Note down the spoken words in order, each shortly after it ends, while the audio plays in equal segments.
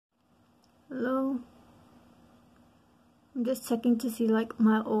Hello. I'm just checking to see like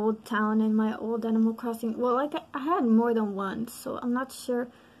my old town and my old Animal Crossing. Well, like I had more than one, so I'm not sure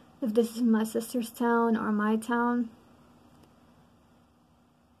if this is my sister's town or my town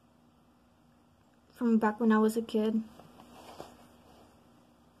from back when I was a kid.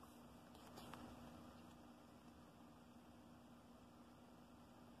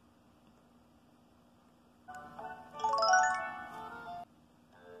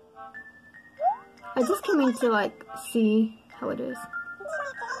 I just came in to like see how it is.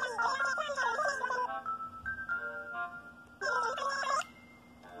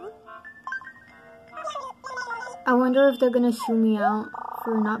 I wonder if they're gonna shoo me out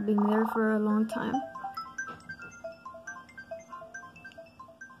for not being there for a long time.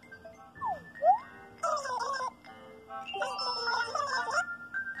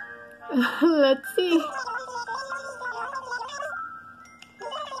 Let's see.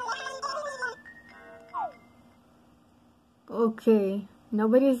 Okay,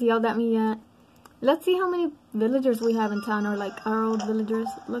 nobody's yelled at me yet. Let's see how many villagers we have in town, or like our old villagers.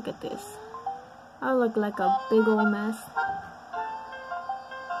 Look at this. I look like a big old mess.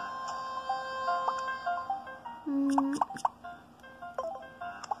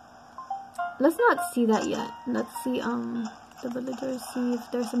 Let's not see that yet. Let's see the villagers, see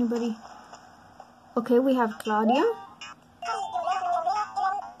if there's anybody. Okay, we have Claudia.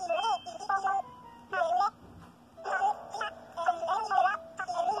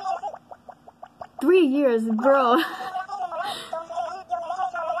 Three years, bro.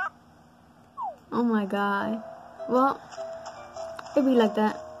 Oh my god. Well, it'd be like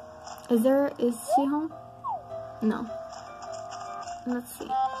that. Is she home? No. Let's see.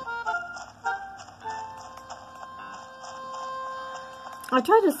 I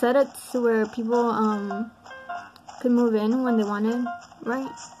tried to set it to where people could move in when they wanted,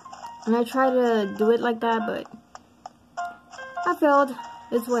 right? And I tried to do it like that, but I failed.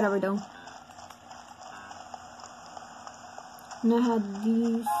 It's whatever though. And I had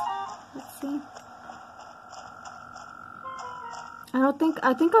these. Let's see.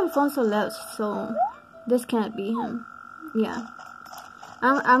 I think Alfonso left, so this can't be him. Yeah.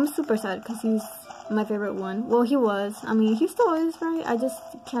 I'm super sad because he's my favorite one. Well, he was. I mean, he still is, right? I just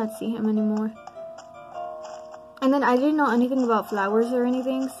can't see him anymore. And then I didn't know anything about flowers or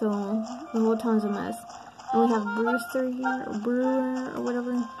anything, so the whole town's a mess. And we have Brewster here, or Brewer, or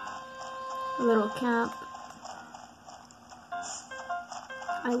whatever. A little camp.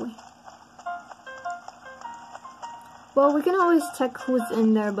 Well, we can always check who's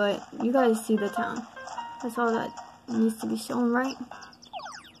in there, but you guys see the town. That's all that needs to be shown, right?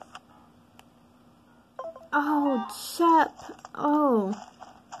 Oh, Shep. Oh.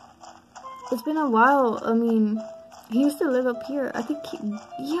 It's been a while. I mean, he used to live up here. I think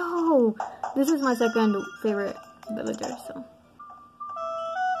yo, this is my second favorite villager, so.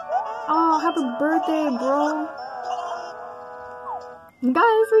 Oh, happy birthday, bro.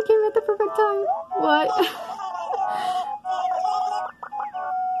 Guys, we came at the perfect time. What?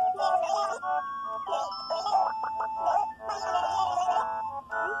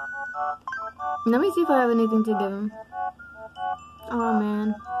 Let me see if I have anything to give him. Oh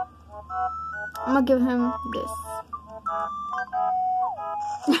man. I'm gonna give him this.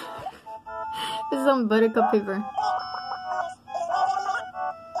 This is some buttercup paper.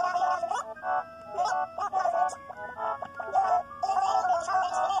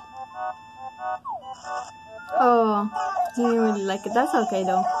 Oh, he didn't really like it. That's okay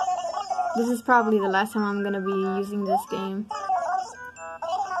though. This is probably the last time I'm gonna be using this game.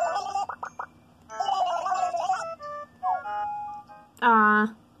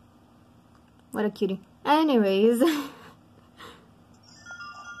 Ah, what a cutie. Anyways.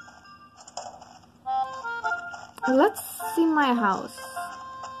 Let's see my house.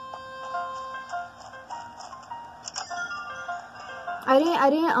 I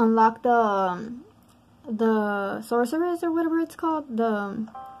didn't unlock the sorceress or whatever it's called, the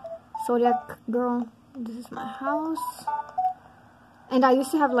Zodiac girl. This is my house. And I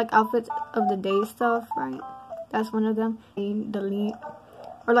used to have like outfits of the day stuff, right? That's one of them. Delete,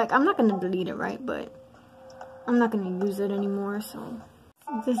 or like I'm not gonna delete it, right? But I'm not gonna use it anymore. So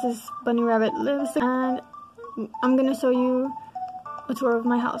this is Bunny Rabbit Lives, and I'm gonna show you a tour of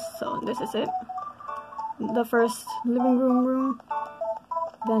my house. So this is it. The first living room.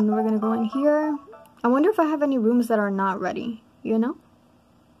 Then we're gonna go in here. I wonder if I have any rooms that are not ready. You know?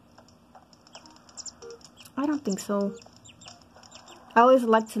 I don't think so. I always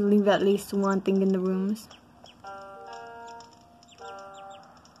like to leave at least one thing in the rooms.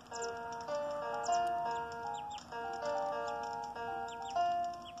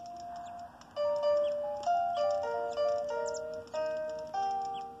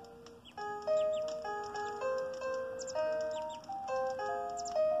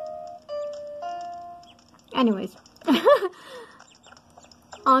 Anyways.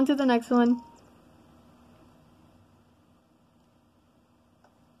 On to the next one.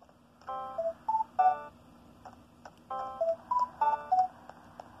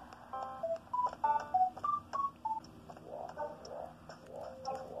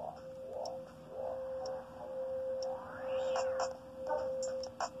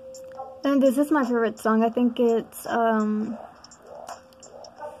 And this is my favorite song. I think it's oh,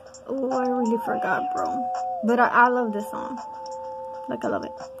 I really forgot, bro. But I love this song. Like, I love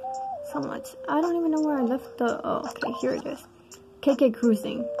it so much. I don't even know where I left the... Oh, okay, here it is. KK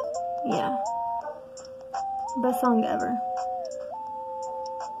Cruising. Yeah. Best song ever.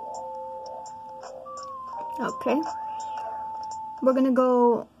 Okay. We're gonna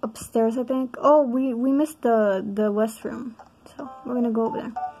go upstairs, I think. Oh, we missed the west room. So, we're gonna go over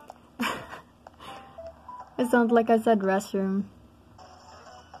there. It sounds like I said restroom.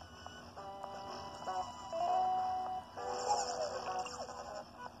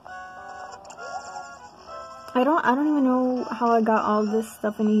 I don't even know how I got all this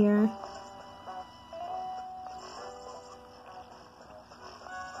stuff in here.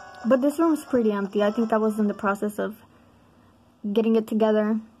 But this room's pretty empty. I think I was in the process of getting it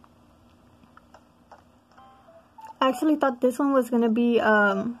together. I actually thought this one was gonna be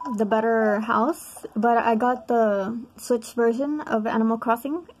the better house, but I got the Switch version of Animal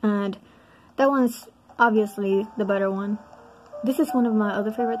Crossing, and that one's obviously the better one. This is one of my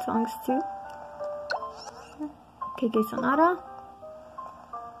other favorite songs too. KK Sonata.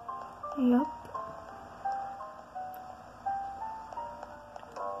 Yup.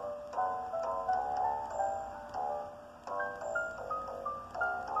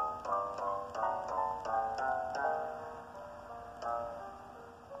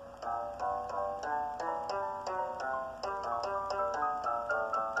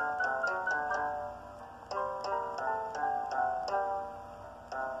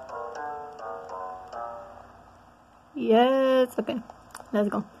 Yes, okay, let's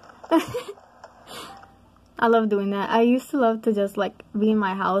go. I love doing that. I used to love to just like be in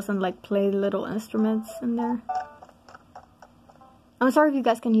my house and like play little instruments in there. I'm sorry if you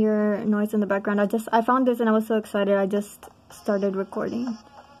guys can hear noise in the background. I found this and I was so excited I just started recording.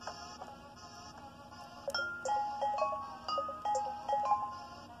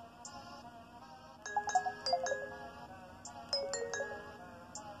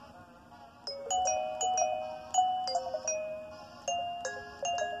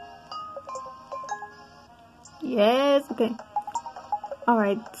 Yes, okay.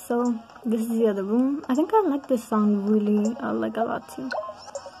 Alright, so this is the other room. I think I like this song really like a lot too.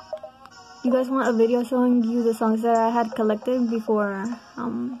 You guys want a video showing you the songs that I had collected before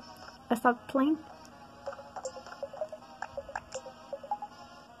I stopped playing?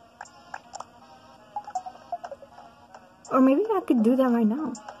 Or maybe I could do that right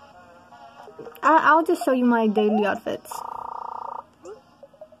now. I'll just show you my daily outfits.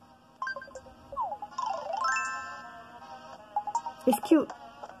 It's cute.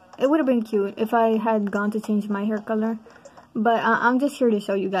 It would have been cute if I had gone to change my hair color. But I'm just here to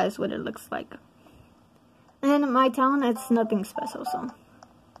show you guys what it looks like. And in my town, it's nothing special, so.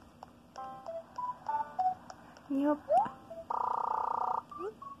 Yep.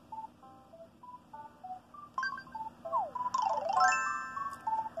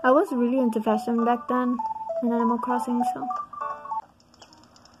 I was really into fashion back then in Animal Crossing, so.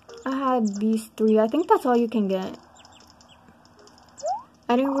 I had these three. I think that's all you can get.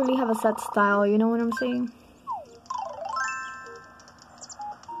 I didn't really have a set style, you know what I'm saying?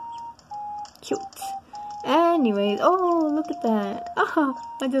 Cute. Anyways, oh, look at that. Oh,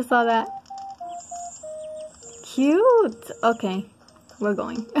 I just saw that. Cute. Okay, we're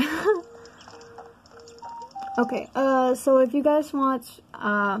going. Okay, so if you guys want,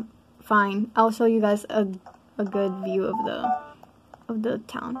 fine. I'll show you guys a good view of the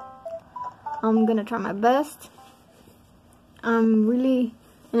town. I'm gonna try my best. I'm really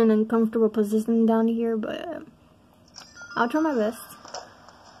in an uncomfortable position down here, but I'll try my best.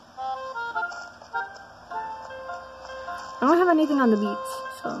 I don't have anything on the beach,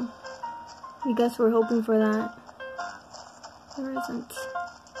 so you guys were hoping for that. There isn't.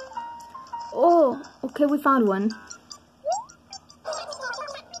 Oh, okay, we found one.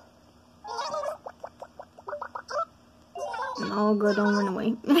 Oh, girl, don't run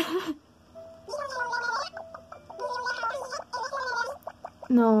away.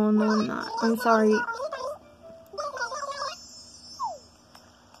 No, I'm not. I'm sorry.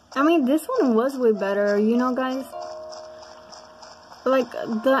 I mean, this one was way better, you know, guys? Like,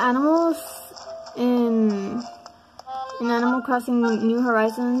 the animals in Animal Crossing New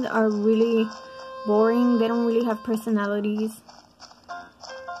Horizons are really boring. They don't really have personalities.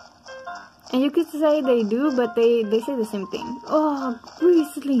 And you could say they do, but they say the same thing. Oh,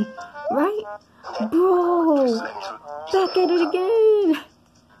 Grizzly, right? Bro, back at it again.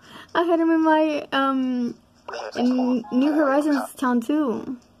 I had him in my in New Horizons town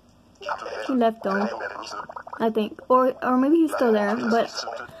too. He left though, I think, or maybe he's still there. But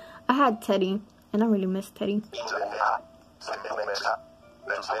I had Teddy, and I really miss Teddy.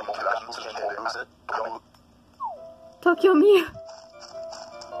 Tokyo Mew.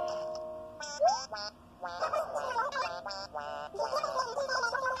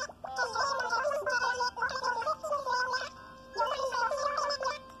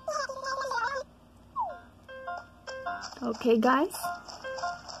 Okay, guys,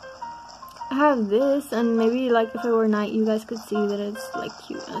 I have this, and maybe like if it were night, you guys could see that it's like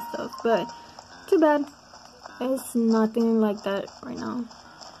cute and stuff. But too bad, it's nothing like that right now.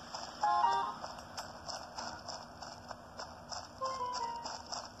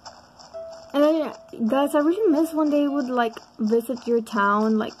 And then, guys, I really miss when they would like visit your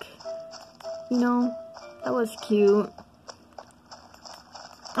town, like, you know, that was cute.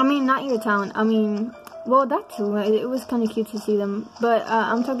 I mean, not your town, I mean, well, that too, it was kind of cute to see them, but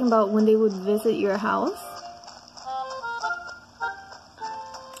I'm talking about when they would visit your house.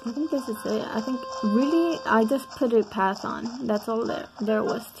 I think this is it. I think, really, I just put a pass on. That's all there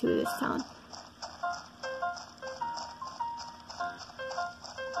was to this town.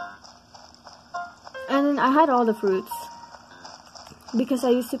 And then I had all the fruits, because I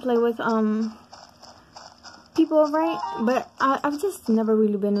used to play with, people, right? But I've just never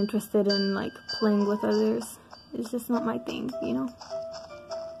really been interested in like playing with others. It's just not my thing, you know.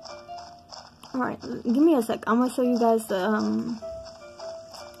 Alright, give me a sec. I'm gonna show you guys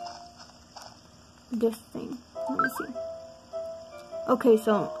this thing. Let me see. Okay,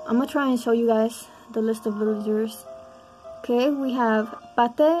 so I'm gonna try and show you guys the list of villagers. Okay, we have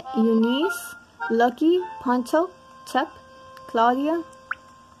Pate, Eunice, Lucky, Poncho, Chep, Claudia,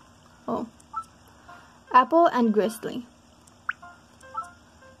 Apple, and Grizzly.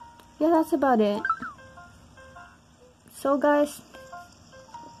 Yeah, that's about it. So guys,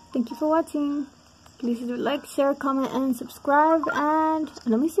 thank you for watching. Please do like, share, comment, and subscribe. And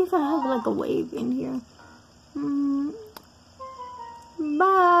let me see if I have like a wave in here.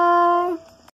 Bye.